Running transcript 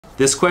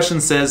This question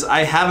says,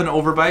 I have an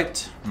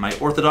overbite. My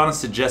orthodontist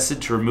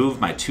suggested to remove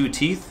my 2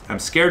 teeth. I'm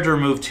scared to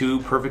remove 2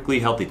 perfectly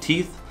healthy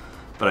teeth,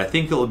 but I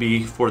think it'll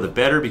be for the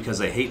better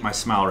because I hate my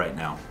smile right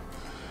now.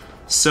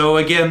 So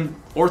again,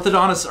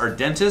 orthodontists are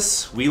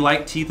dentists. We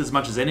like teeth as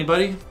much as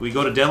anybody. We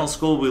go to dental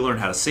school, we learn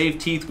how to save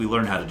teeth, we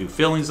learn how to do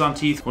fillings on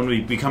teeth. When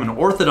we become an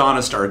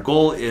orthodontist, our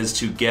goal is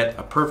to get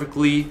a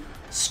perfectly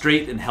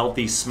straight and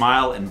healthy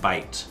smile and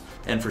bite.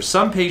 And for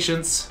some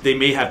patients, they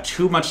may have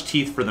too much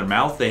teeth for their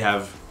mouth. They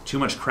have too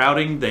much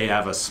crowding, they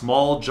have a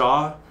small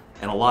jaw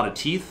and a lot of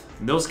teeth.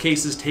 In those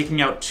cases, taking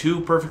out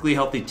 2 perfectly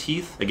healthy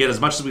teeth, again,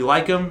 as much as we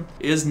like them,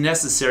 is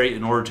necessary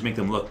in order to make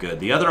them look good.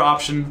 The other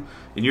option,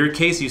 in your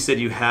case, you said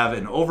you have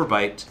an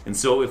overbite, and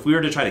so if we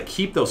were to try to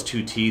keep those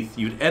 2 teeth,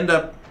 you'd end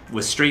up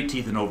with straight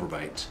teeth and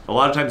overbite. A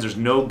lot of times there's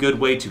no good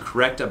way to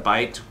correct a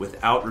bite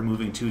without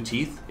removing 2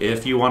 teeth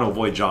if you want to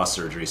avoid jaw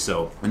surgery.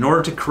 So in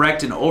order to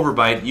correct an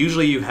overbite,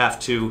 usually you have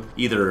to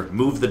either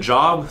move the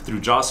jaw through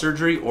jaw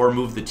surgery or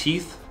move the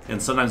teeth.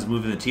 And sometimes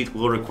moving the teeth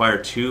will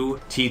require 2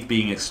 teeth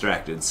being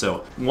extracted.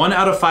 So 1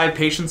 out of 5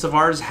 patients of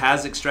ours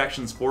has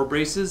extractions for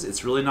braces.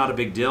 It's really not a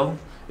big deal.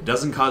 It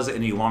doesn't cause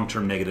any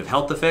long-term negative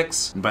health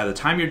effects. And by the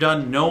time you're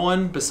done, no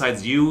one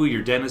besides you,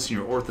 your dentist, and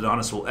your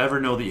orthodontist will ever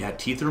know that you had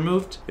teeth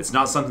removed. It's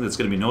not something that's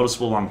going to be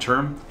noticeable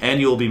long-term, and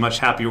you'll be much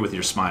happier with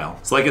your smile.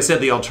 So like I said,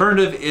 the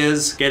alternative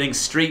is getting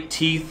straight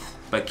teeth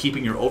but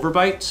keeping your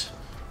overbite,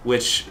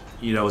 which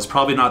is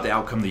probably not the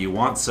outcome that you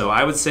want. So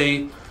I would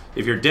say,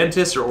 if your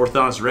dentist or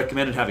orthodontist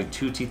recommended having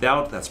 2 teeth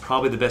out, that's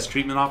probably the best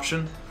treatment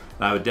option,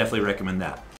 and I would definitely recommend that.